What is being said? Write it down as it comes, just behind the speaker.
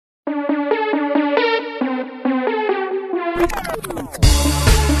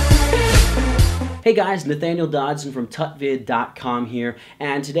Hey guys, Nathaniel Dodson from Tutvid.com here,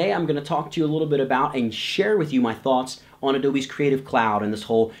 and today I'm going to talk to you a little bit about and share with you my thoughts on Adobe's Creative Cloud and this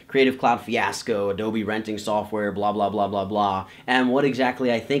whole Creative Cloud fiasco, Adobe renting software, blah, blah, blah, blah, blah, and what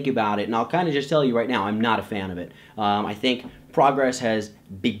exactly I think about it. And I'll kind of just tell you right now, I'm not a fan of it. I think progress has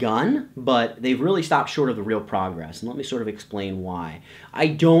begun, but they've really stopped short of the real progress. And let me sort of explain why.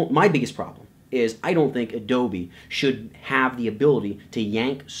 My biggest problem is I don't think Adobe should have the ability to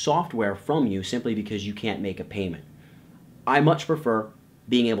yank software from you simply because you can't make a payment. I much prefer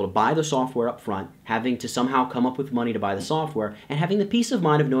being able to buy the software up front, having to somehow come up with money to buy the software, and having the peace of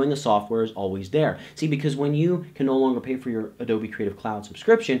mind of knowing the software is always there. See, because when you can no longer pay for your Adobe Creative Cloud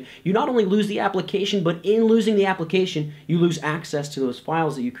subscription, you not only lose the application, but in losing the application, you lose access to those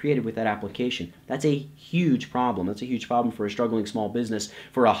files that you created with that application. That's a huge problem. That's a huge problem for a struggling small business,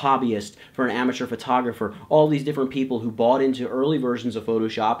 for a hobbyist, for an amateur photographer, all these different people who bought into early versions of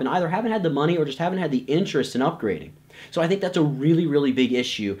Photoshop and either haven't had the money or just haven't had the interest in upgrading. So I think that's a really, really big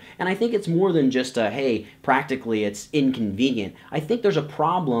issue, and I think it's more than just a, hey, practically it's inconvenient. I think there's a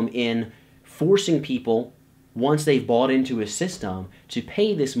problem in forcing people, once they've bought into a system, to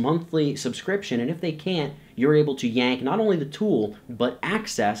pay this monthly subscription, and if they can't, you're able to yank not only the tool, but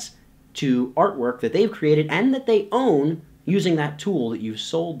access to artwork that they've created and that they own using that tool that you've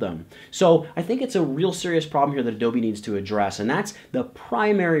sold them. So I think it's a real serious problem here that Adobe needs to address, and that's the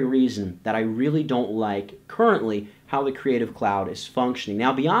primary reason that I really don't like currently how the Creative Cloud is functioning.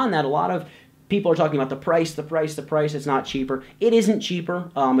 Now beyond that, a lot of people are talking about the price, it's not cheaper. It isn't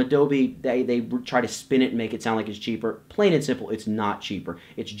cheaper. Adobe, they try to spin it and make it sound like it's cheaper. Plain and simple, it's not cheaper.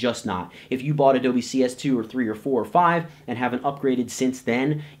 It's just not. If you bought Adobe CS2 or 3 or 4 or 5 and haven't upgraded since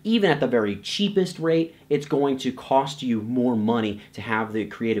then, even at the very cheapest rate, it's going to cost you more money to have the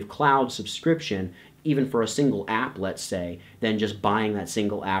Creative Cloud subscription, even for a single app, let's say, than just buying that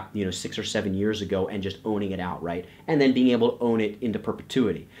single app, 6 or 7 years ago and just owning it outright, and then being able to own it into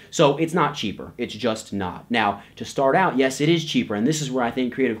perpetuity. So it's not cheaper. It's just not. Now, to start out, yes, it is cheaper, and this is where I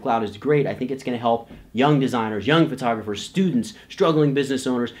think Creative Cloud is great. I think it's going to help young designers, young photographers, students, struggling business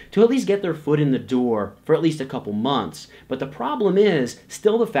owners to at least get their foot in the door for at least a couple months. But the problem is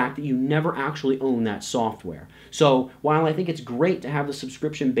still the fact that you never actually own that software. So while I think it's great to have the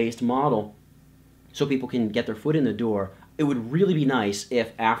subscription-based model, so people can get their foot in the door, it would really be nice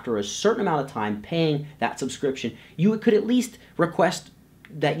if after a certain amount of time paying that subscription, you could at least request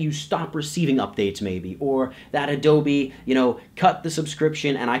that you stop receiving updates maybe, or that Adobe, cut the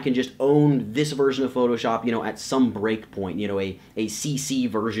subscription and I can just own this version of Photoshop, at some break point, a CC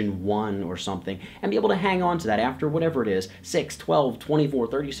version 1 or something, and be able to hang on to that after whatever it is, 6, 12, 24,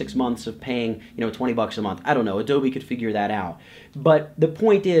 36 months of paying, $20 a month. I don't know, Adobe could figure that out. But the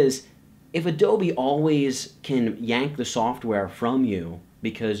point is, if Adobe always can yank the software from you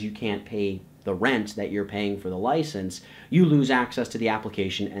because you can't pay the rent that you're paying for the license, you lose access to the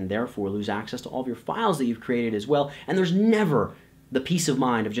application and therefore lose access to all of your files that you've created as well. And there's never the peace of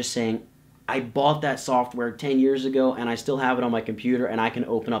mind of just saying, I bought that software 10 years ago and I still have it on my computer and I can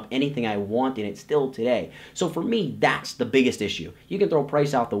open up anything I want in it still today. So for me, that's the biggest issue. You can throw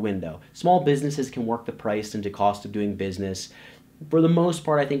price out the window. Small businesses can work the price into cost of doing business. For the most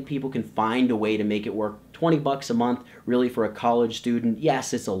part, I think people can find a way to make it work. 20 bucks a month, really, for a college student,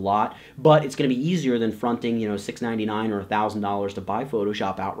 yes, it's a lot, but it's going to be easier than fronting, $6.99 or $1,000 to buy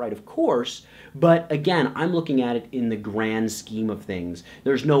Photoshop outright, of course. But again, I'm looking at it in the grand scheme of things.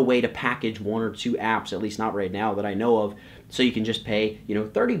 There's no way to package 1 or 2 apps, at least not right now that I know of, so you can just pay,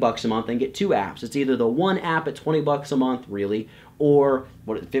 30 bucks a month and get 2 apps. It's either the one app at 20 bucks a month, really, or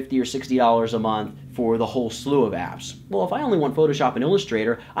 $50 or $60 a month for the whole slew of apps. Well, if I only want Photoshop and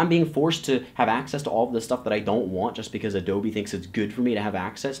Illustrator, I'm being forced to have access to all of the stuff that I don't want just because Adobe thinks it's good for me to have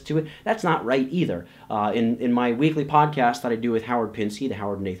access to it. That's not right either. In my weekly podcast that I do with Howard Pinsky, The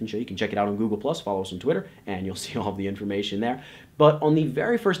Howard Nathan Show, you can check it out on Google+, follow us on Twitter, and you'll see all of the information there. But on the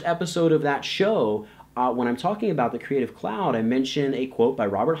very first episode of that show, when I'm talking about the Creative Cloud, I mention a quote by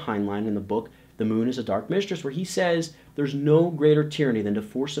Robert Heinlein in the book The Moon is a Dark Mistress, where he says, "There's no greater tyranny than to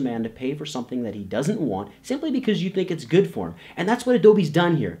force a man to pay for something that he doesn't want simply because you think it's good for him." And that's what Adobe's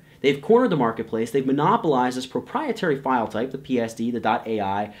done here. They've cornered the marketplace. They've monopolized this proprietary file type, the PSD, the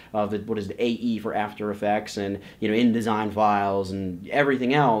 .ai, the AE for After Effects, and InDesign files and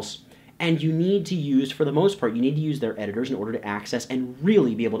everything else. And you need to use, for the most part, you need to use their editors in order to access and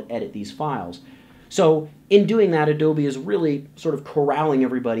really be able to edit these files. So in doing that, Adobe is really sort of corralling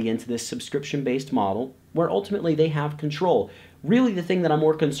everybody into this subscription-based model where ultimately they have control. Really, the thing that I'm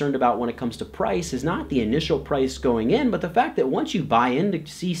more concerned about when it comes to price is not the initial price going in, but the fact that once you buy into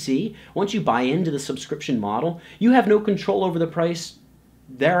CC, once you buy into the subscription model, you have no control over the price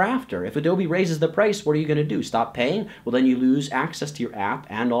thereafter. If Adobe raises the price, what are you going to do? Stop paying? Well, then you lose access to your app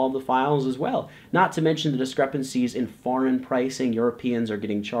and all the files as well. Not to mention the discrepancies in foreign pricing. Europeans are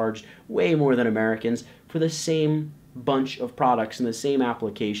getting charged way more than Americans for the same bunch of products and the same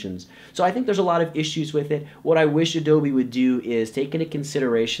applications. So I think there's a lot of issues with it. What I wish Adobe would do is take into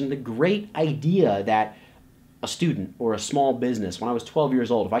consideration the great idea that a student or a small business, when I was 12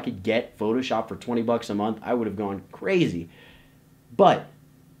 years old, if I could get Photoshop for 20 bucks a month, I would have gone crazy. But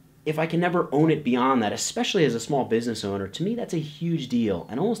if I can never own it beyond that, especially as a small business owner, to me that's a huge deal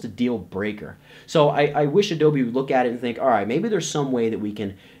and almost a deal breaker. So I wish Adobe would look at it and think, all right, maybe there's some way that we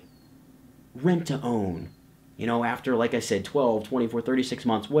can rent to own. You know, after, like I said, 12, 24, 36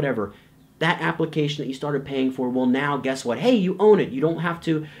 months, whatever, that application that you started paying for, well, now guess what? Hey, you own it. You don't have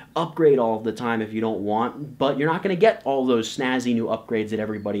to upgrade all of the time if you don't want, but you're not going to get all those snazzy new upgrades that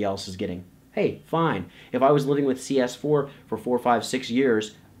everybody else is getting. Hey, fine. If I was living with CS4 for 4, 5, 6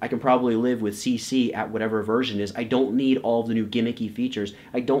 years, I can probably live with CC at whatever version it is. I don't need all of the new gimmicky features.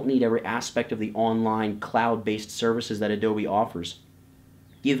 I don't need every aspect of the online cloud-based services that Adobe offers.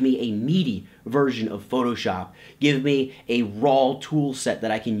 Give me a meaty version of Photoshop. Give me a raw tool set that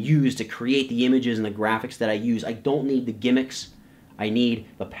I can use to create the images and the graphics that I use. I don't need the gimmicks. I need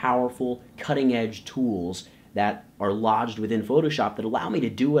the powerful, cutting-edge tools that are lodged within Photoshop that allow me to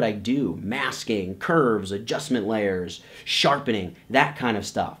do what I do. Masking, curves, adjustment layers, sharpening, that kind of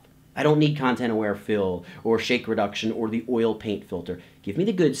stuff. I don't need content-aware fill or shake reduction or the oil paint filter. Give me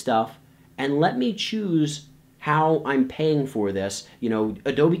the good stuff and let me choose how I'm paying for this. You know,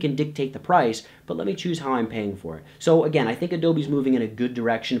 Adobe can dictate the price, but let me choose how I'm paying for it. So again, I think Adobe's moving in a good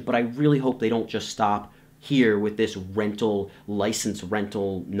direction, but I really hope they don't just stop here with this license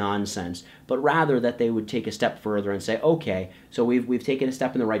rental nonsense, but rather that they would take a step further and say, okay, so we've taken a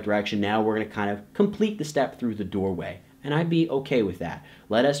step in the right direction, now we're going to kind of complete the step through the doorway. And I'd be okay with that.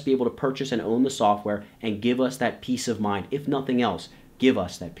 Let us be able to purchase and own the software and give us that peace of mind. If nothing else, give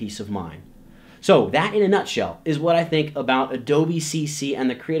us that peace of mind. So that in a nutshell is what I think about Adobe CC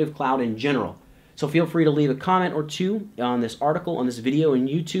and the Creative Cloud in general. So feel free to leave a comment or two on this article, on this video on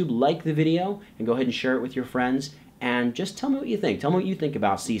YouTube. Like the video and go ahead and share it with your friends. And just tell me what you think. Tell me what you think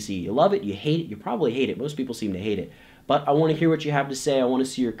about CC. You love it? You hate it? You probably hate it. Most people seem to hate it. But I want to hear what you have to say. I want to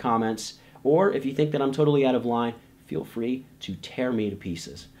see your comments. Or if you think that I'm totally out of line, feel free to tear me to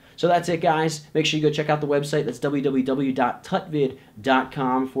pieces. So that's it, guys. Make sure you go check out the website. That's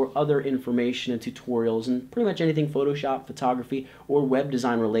www.tutvid.com for other information and tutorials and pretty much anything Photoshop, photography, or web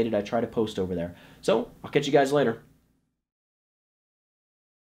design related I try to post over there. So I'll catch you guys later.